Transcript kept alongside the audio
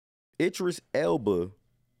Idris Elba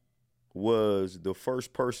was the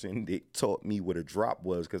first person that taught me what a drop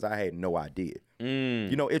was because I had no idea.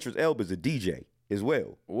 You know, Idris Elba is a DJ as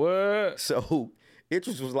well. What? So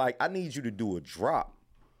Idris was like, I need you to do a drop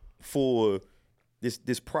for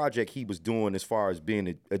this project he was doing as far as being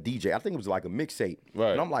a DJ. I think it was like a mixtape.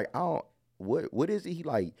 Right. And I'm like, I don't, what is it? He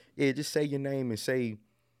like, yeah, just say your name and say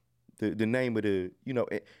the name of the, you know,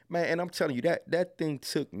 man, and I'm telling you, that thing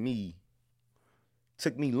took me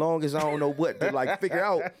long as I don't know what to like figure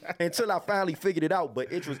out until I finally figured it out.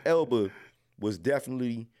 But Idris Elba was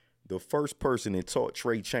definitely the first person that taught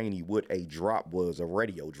Trey Chaney what a drop was, a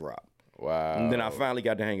radio drop. Wow. And then I finally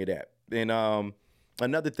got the hang of that. And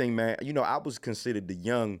another thing, man, you know, I was considered the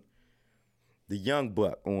young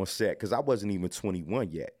buck on set because I wasn't even 21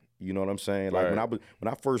 yet. You know what I'm saying? Like right.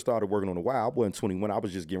 when I first started working on The Wire, I wasn't 21. I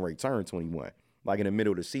was just getting ready to turn 21, like in the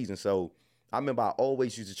middle of the season. So I remember I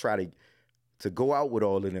always used to try to go out with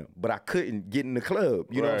all of them, but I couldn't get in the club.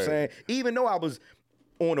 You know what I'm saying? Even though I was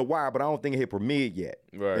on The Wire, but I don't think it had premiered yet.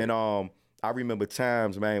 Right. And I remember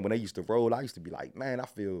times, man, when they used to roll, I used to be like, man, I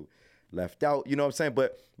feel left out. You know what I'm saying?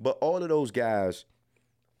 But all of those guys,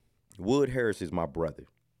 Wood Harris is my brother.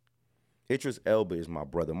 Idris Elba is my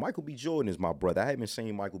brother. Michael B. Jordan is my brother. I haven't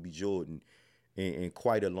seen Michael B. Jordan in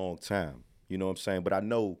quite a long time. You know what I'm saying? But I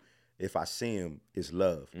know if I see him, it's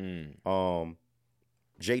love.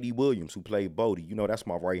 J.D. Williams, who played Bodie, you know, that's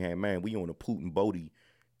my right-hand man. We on a Putin Bodie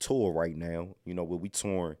tour right now, you know, where we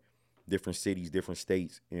touring different cities, different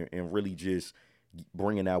states, and really just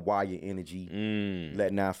bringing that Wire energy,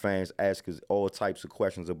 letting our fans ask us all types of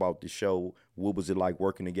questions about the show. What was it like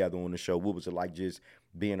working together on the show? What was it like just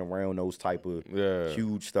being around those type of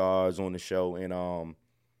huge stars on the show? And,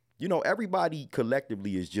 you know, everybody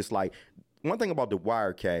collectively is just like, one thing about the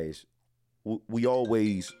Wirecast, we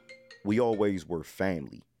always were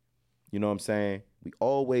family. You know what I'm saying? We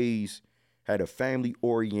always had a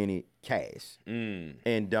family-oriented cast. And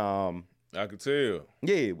I could tell.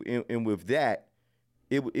 Yeah, and with that,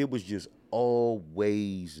 it was just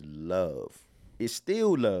always love. It's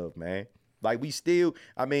still love, man. Like we still,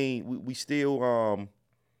 we still,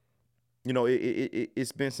 you know,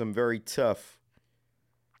 it's been some very tough,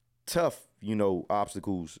 you know,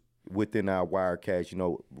 obstacles within our Wirecast. You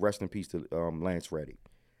know, rest in peace to Lance Reddick.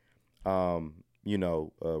 You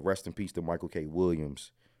know, rest in peace to Michael K.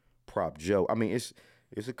 Williams, Prop Joe. I mean, it's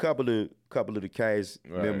a couple of the cast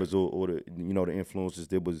members or the, you know, the influencers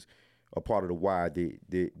that was a part of the Wire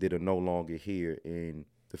that are no longer here in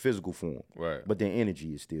the physical form. Right. But their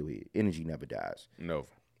energy is still here. Energy never dies. No.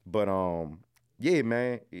 But yeah,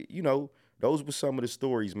 man, you know, those were some of the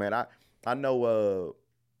stories, man. I know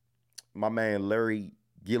my man Lawrence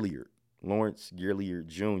Gilliard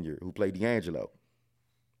Jr., who played D'Angelo.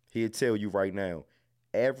 He'll tell you right now,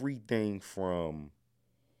 everything from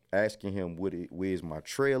asking him where's my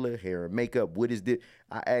trailer, hair and makeup, what is this?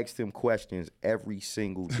 I asked him questions every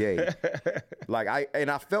single day.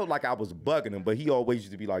 I felt like I was bugging him, but he always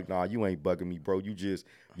used to be like, nah, you ain't bugging me, bro.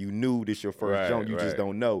 You knew this your first jump, you just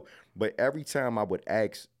don't know. But every time I would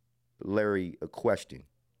ask Larry a question,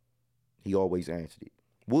 he always answered it.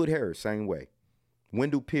 Wood Harris, same way.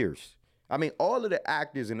 Wendell Pierce. I mean, all of the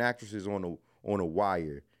actors and actresses on the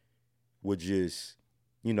Wire were just,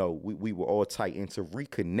 you know, we were all tight. And to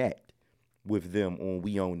reconnect with them on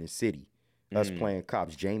We Own the City, us playing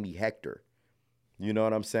cops, Jamie Hector, you know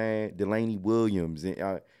what I'm saying? Delaney Williams,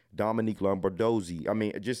 and Dominique Lombardozzi. I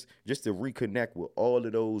mean, just to reconnect with all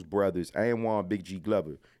of those brothers. Anwan Big G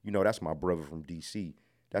Glover, you know, that's my brother from DC.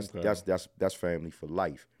 That's family for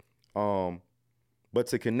life. But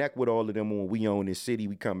to connect with all of them on We Own This City,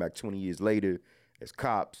 we come back 20 years later as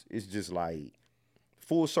cops, it's just like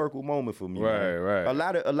full circle moment for me. Right. A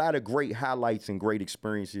lot of great highlights and great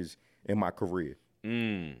experiences in my career.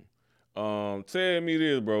 Tell me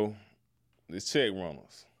this, bro. This check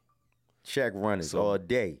runners. All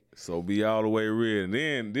day. So be all the way real. And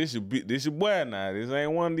then this your boy now. This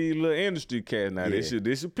ain't one of these little industry cats now. Yeah.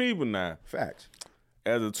 This your people now. Facts.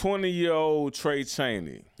 As a 20-year-old Trey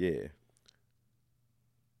Chaney. Yeah.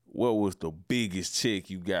 What was the biggest check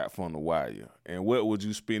you got from the Wire? And what was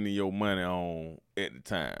you spending your money on at the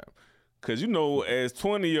time? Because, you know, as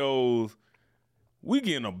 20-year-olds, we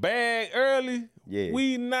getting a bag early. Yeah.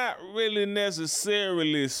 We not really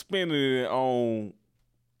necessarily spending it on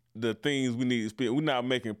the things we need to spend. We're not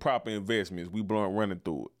making proper investments. We running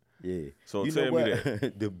through it. Yeah. So you tell know me what?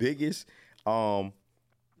 that. The biggest, I'm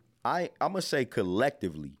gonna say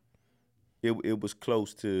collectively, it was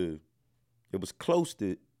close to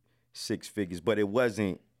six figures, but it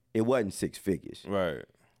wasn't six figures. Right.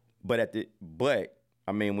 But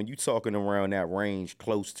I mean, when you talking around that range,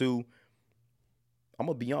 close to, I'm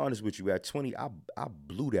gonna be honest with you. At 20, I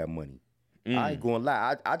blew that money. I ain't gonna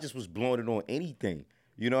lie. I just was blowing it on anything.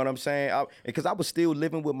 You know what I'm saying? Because I was still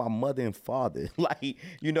living with my mother and father. Like,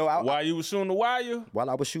 you know, while you was shooting the wire? While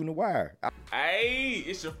I was shooting the wire. Hey,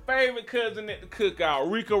 it's your favorite cousin at the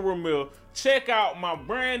cookout, Rico Ramil. Check out my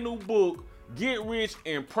brand new book, Get Rich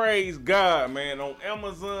and Praise God, man, on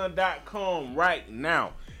Amazon.com right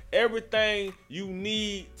now. Everything you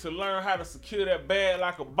need to learn how to secure that bag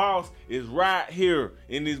like a boss is right here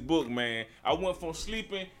in this book, man. I went from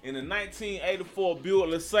sleeping in a 1984 Buick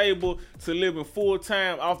LeSabre to living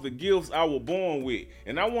full-time off the gifts I was born with.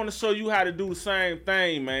 And I want to show you how to do the same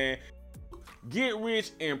thing, man. Get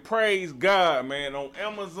Rich and Praise God, man, on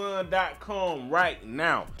Amazon.com right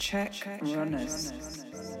now. Check runners.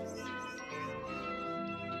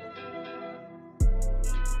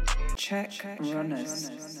 Check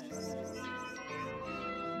runners.